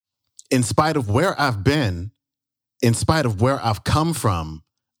in spite of where I've been, in spite of where I've come from,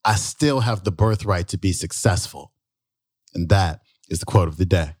 I still have the birthright to be successful. And that is the quote of the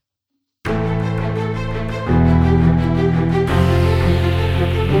day.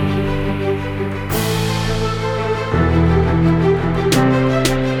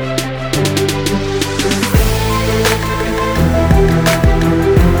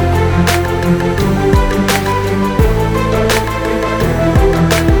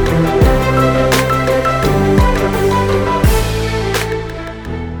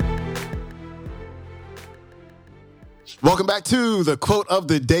 Welcome back to the Quote of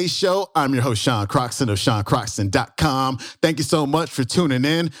the Day show. I'm your host, Sean Croxton of SeanCroxton.com. Thank you so much for tuning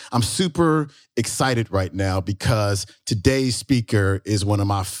in. I'm super excited right now because today's speaker is one of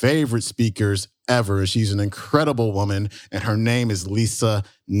my favorite speakers ever. She's an incredible woman, and her name is Lisa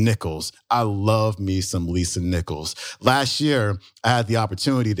Nichols. I love me some Lisa Nichols. Last year, I had the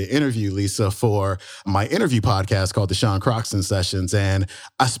opportunity to interview Lisa for my interview podcast called the Sean Croxton Sessions, and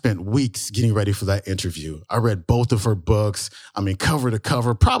I spent weeks getting ready for that interview. I read both of her books, cover to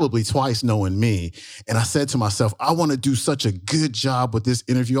cover, probably twice knowing me, and I said to myself, I want to do such a good job with this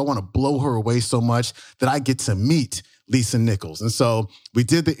interview. I want to blow her away so much that I get to meet Lisa Nichols. And so we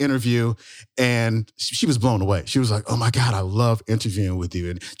did the interview and she was blown away. She was like, oh my God, I love interviewing with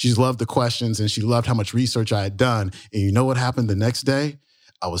you. And she loved the questions and she loved how much research I had done. And you know what happened the next day?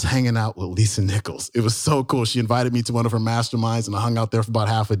 I was hanging out with Lisa Nichols. It was so cool. She invited me to one of her masterminds and I hung out there for about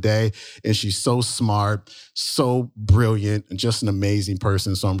half a day. And she's so smart, so brilliant, and just an amazing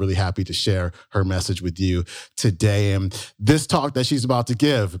person. So I'm really happy to share her message with you today. And this talk that she's about to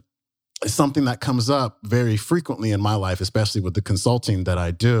give is something that comes up very frequently in my life, especially with the consulting that I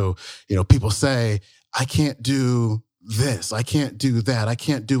do. You know, people say, I can't do this, I can't do that, I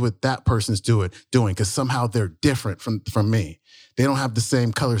can't do what that person's doing because somehow they're different from me. They don't have the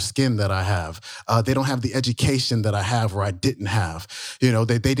same color skin that I have. They don't have the education that I have or I didn't have. You know,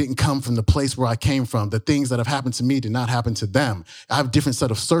 they didn't come from the place where I came from. The things that have happened to me did not happen to them. I have a different set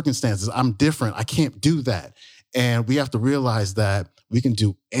of circumstances. I'm different. I can't do that. And we have to realize that we can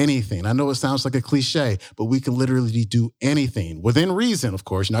do anything. I know it sounds like a cliche, but we can literally do anything within reason. Of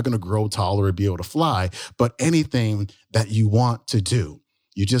course, you're not going to grow taller or be able to fly, but anything that you want to do.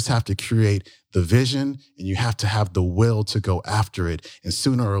 You just have to create the vision and you have to have the will to go after it. And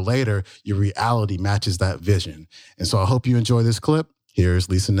sooner or later, your reality matches that vision. And so I hope you enjoy this clip. Here's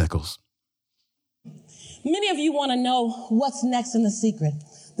Lisa Nichols. Many of you want to know what's next in The Secret.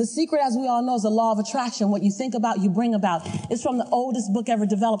 The secret, as we all know, is the law of attraction. What you think about, you bring about. It's from the oldest book ever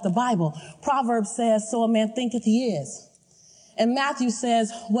developed, the Bible. Proverbs says, so a man thinketh he is. And Matthew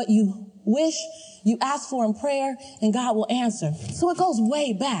says, what you wish, you ask for in prayer, and God will answer. So it goes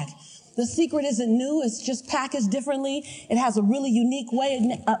way back. The secret isn't new. It's just packaged differently. It has a really unique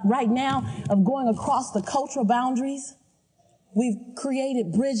way right now of going across the cultural boundaries. We've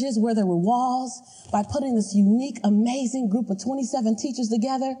created bridges where there were walls by putting this unique, amazing group of 27 teachers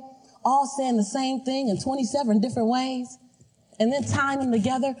together, all saying the same thing in 27 different ways, and then tying them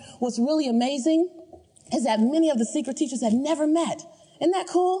together. What's really amazing is that many of the secret teachers had never met. Isn't that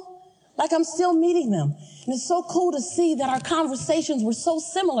cool? Like I'm still meeting them. And it's so cool to see that our conversations were so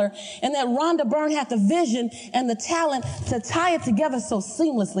similar and that Rhonda Byrne had the vision and the talent to tie it together so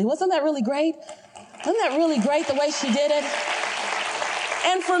seamlessly. Wasn't that really great? Wasn't that really great the way she did it?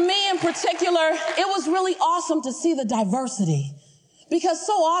 And for me in particular, it was really awesome to see the diversity. Because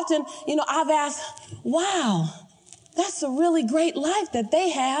so often, I've asked, wow, that's a really great life that they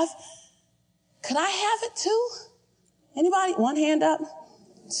have. Could I have it too? Anybody? One hand up.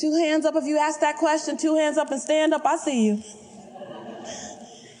 Two hands up if you ask that question. Two hands up and stand up. I see you.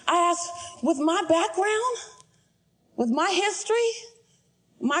 I asked, with my background, with my history,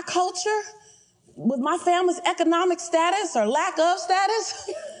 my culture, with my family's economic status or lack of status,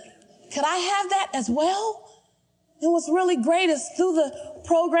 could I have that as well? And what's really great is through the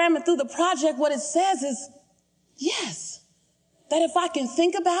program and through the project, what it says is, yes, that if I can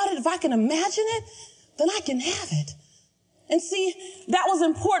think about it, if I can imagine it, then I can have it. And see, that was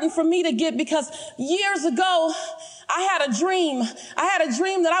important for me to get because years ago, I had a dream. I had a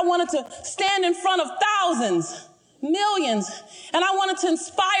dream that I wanted to stand in front of thousands, millions, and I wanted to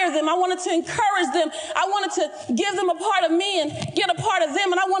inspire them. I wanted to encourage them. I wanted to give them a part of me and get a part of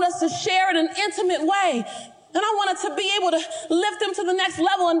them, and I wanted us to share it in an intimate way. And I wanted to be able to lift them to the next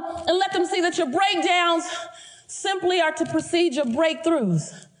level and let them see that your breakdowns simply are to precede your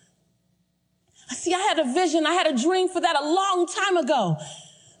breakthroughs. See, I had a vision. I had a dream for that a long time ago.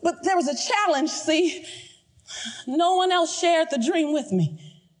 But there was a challenge, see. No one else shared the dream with me.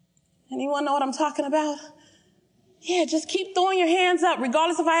 Anyone know what I'm talking about? Yeah, just keep throwing your hands up,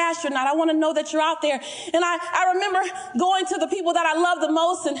 regardless if I asked you or not. I want to know that you're out there. And I remember going to the people that I love the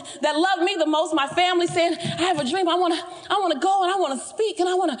most and that love me the most, my family, saying, I have a dream. I want to go and I want to speak and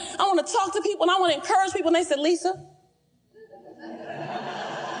I want to talk to people and I want to encourage people. And they said, Lisa,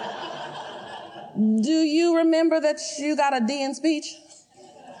 do you remember that you got a D in speech?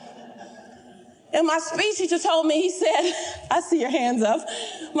 And my speech teacher told me, he said, I see your hands up.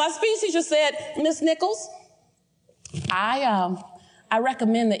 My speech teacher said, Miss Nichols, I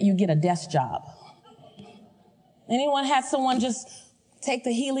recommend that you get a desk job. Anyone had someone just take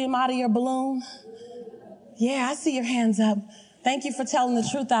the helium out of your balloon? Yeah, I see your hands up. Thank you for telling the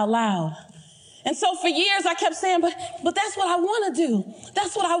truth out loud. And so for years I kept saying, but that's what I want to do.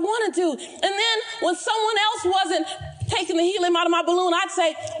 That's what I want to do. And then when someone else wasn't taking the helium out of my balloon, I'd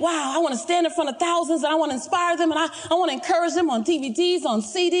say, wow, I want to stand in front of thousands and I want to inspire them and I want to encourage them on DVDs, on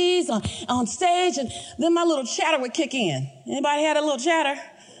CDs, on stage. And then my little chatter would kick in. Anybody had a little chatter?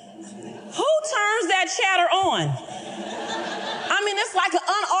 Who turns that chatter on? I mean, it's like an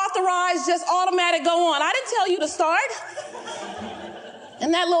unauthorized, just automatic go on. I didn't tell you to start.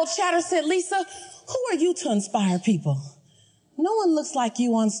 And that little chatter said, Lisa, who are you to inspire people? No one looks like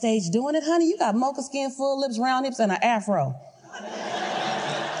you on stage doing it, honey. You got mocha skin, full lips, round hips, and an afro.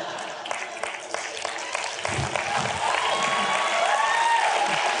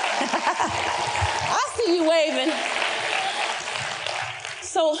 I see you waving.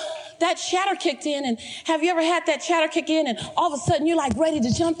 So that chatter kicked in, and have you ever had that chatter kick in, and all of a sudden you're like ready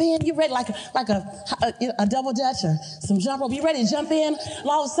to jump in? You're ready like a double dutch or some jump rope. You're ready to jump in, and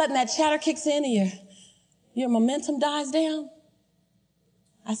all of a sudden that chatter kicks in, and your momentum dies down.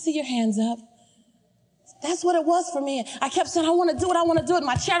 I see your hands up. That's what it was for me. I kept saying, I want to do it, I want to do it.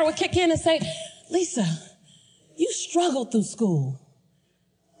 My chatter would kick in and say, Lisa, you struggled through school.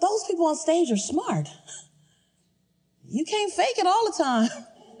 Those people on stage are smart. You can't fake it all the time.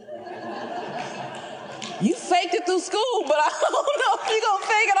 You faked it through school, but I don't know if you're going to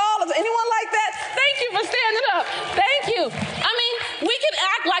fake it all the time. Anyone like that? Thank you for standing up. Thank you. I mean, we can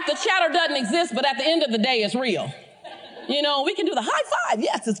act like the chatter doesn't exist, but at the end of the day, it's real. You know, we can do the high five.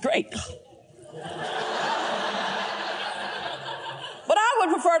 Yes, it's great. But I would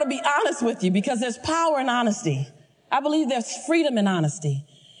prefer to be honest with you because there's power in honesty. I believe there's freedom in honesty.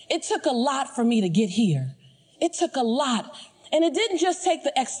 It took a lot for me to get here. It took a lot. And it didn't just take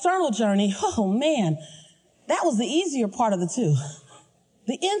the external journey. Oh, man, that was the easier part of the two.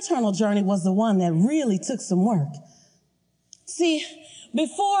 The internal journey was the one that really took some work. See,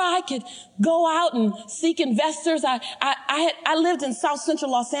 before I could go out and seek investors, I lived in South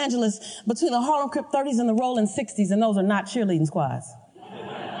Central Los Angeles between the Harlem Crip 30s and the Rolling 60s, and those are not cheerleading squads.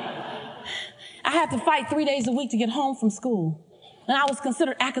 I had to fight 3 days a week to get home from school, and I was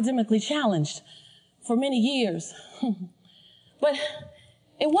considered academically challenged for many years. But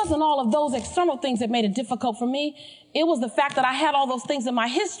it wasn't all of those external things that made it difficult for me. It was the fact that I had all those things in my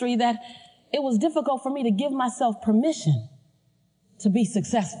history that it was difficult for me to give myself permission to be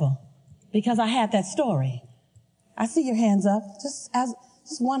successful because I had that story. I see your hands up. Just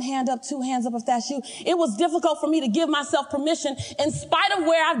one hand up, two hands up if that's you. It was difficult for me to give myself permission. In spite of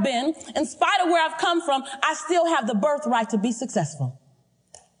where I've been, in spite of where I've come from, I still have the birthright to be successful.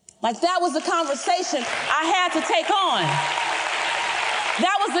 Like that was the conversation I had to take on.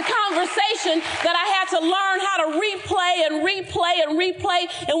 That was the conversation that I had to learn how to replay and replay and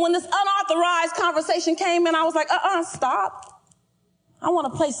replay. And when this unauthorized conversation came in, I was like, stop. I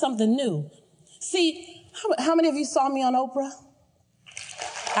want to play something new. See, how many of you saw me on Oprah?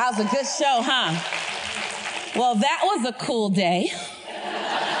 That was a good show, huh? Well, that was a cool day.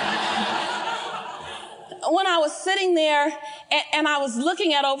 When I was sitting there and I was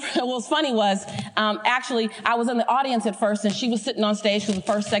looking at Oprah, what was funny was, actually, I was in the audience at first and she was sitting on stage because the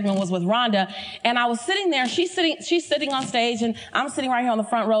first segment was with Rhonda. And I was sitting there, she's sitting on stage and I'm sitting right here on the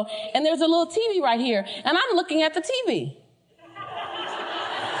front row. And there's a little TV right here. And I'm looking at the TV.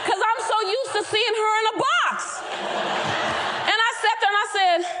 Because I'm so used to seeing her in a box. And I sat there and I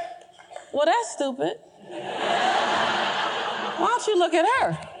said, well, that's stupid. Why don't you look at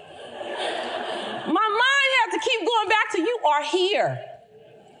her? My mind had to keep going back to you are here.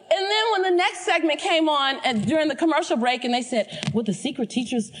 And then when the next segment came on and during the commercial break and they said, would the secret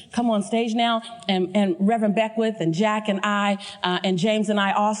teachers come on stage now? And Reverend Beckwith and Jack and I and James and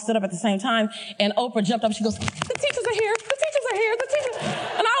I all stood up at the same time. And Oprah jumped up. She goes, the teachers are here. The teachers are here. The teachers.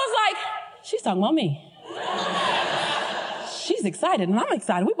 And I was like, she's talking about me. She's excited and I'm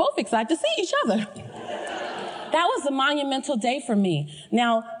excited. We're both excited to see each other. That was a monumental day for me.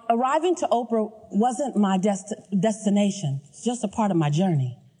 Now, arriving to Oprah wasn't my destination. It's just a part of my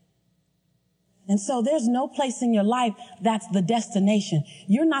journey. And so there's no place in your life that's the destination.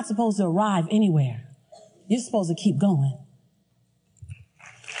 You're not supposed to arrive anywhere. You're supposed to keep going.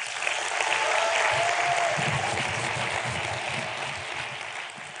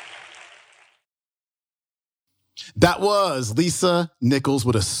 That was Lisa Nichols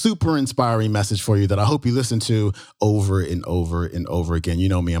with a super inspiring message for you that I hope you listen to over and over and over again. You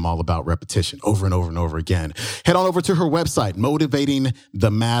know me, I'm all about repetition over and over and over again. Head on over to her website,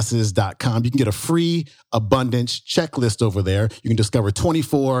 motivatingthemasses.com. You can get a free abundance checklist over there. You can discover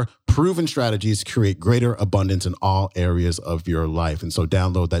 24 proven strategies to create greater abundance in all areas of your life. And so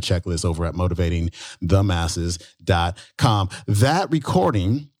download that checklist over at motivatingthemasses.com. That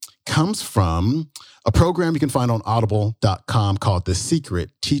recording comes from a program you can find on audible.com called The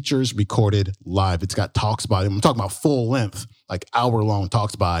Secret, Teachers Recorded Live. It's got talks by, I'm talking about full length, like hour-long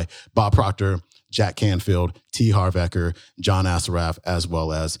talks by Bob Proctor, Jack Canfield, T. Harv Eker, John Assaraf, as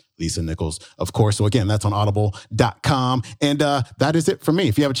well as Lisa Nichols, of course. So again, that's on audible.com. And that is it for me.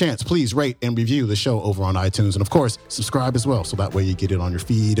 If you have a chance, please rate and review the show over on iTunes. And of course, subscribe as well. So that way you get it on your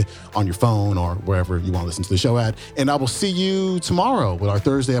feed, on your phone, or wherever you want to listen to the show at. And I will see you tomorrow with our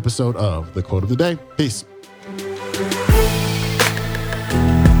Thursday episode of The Quote of the Day. Peace.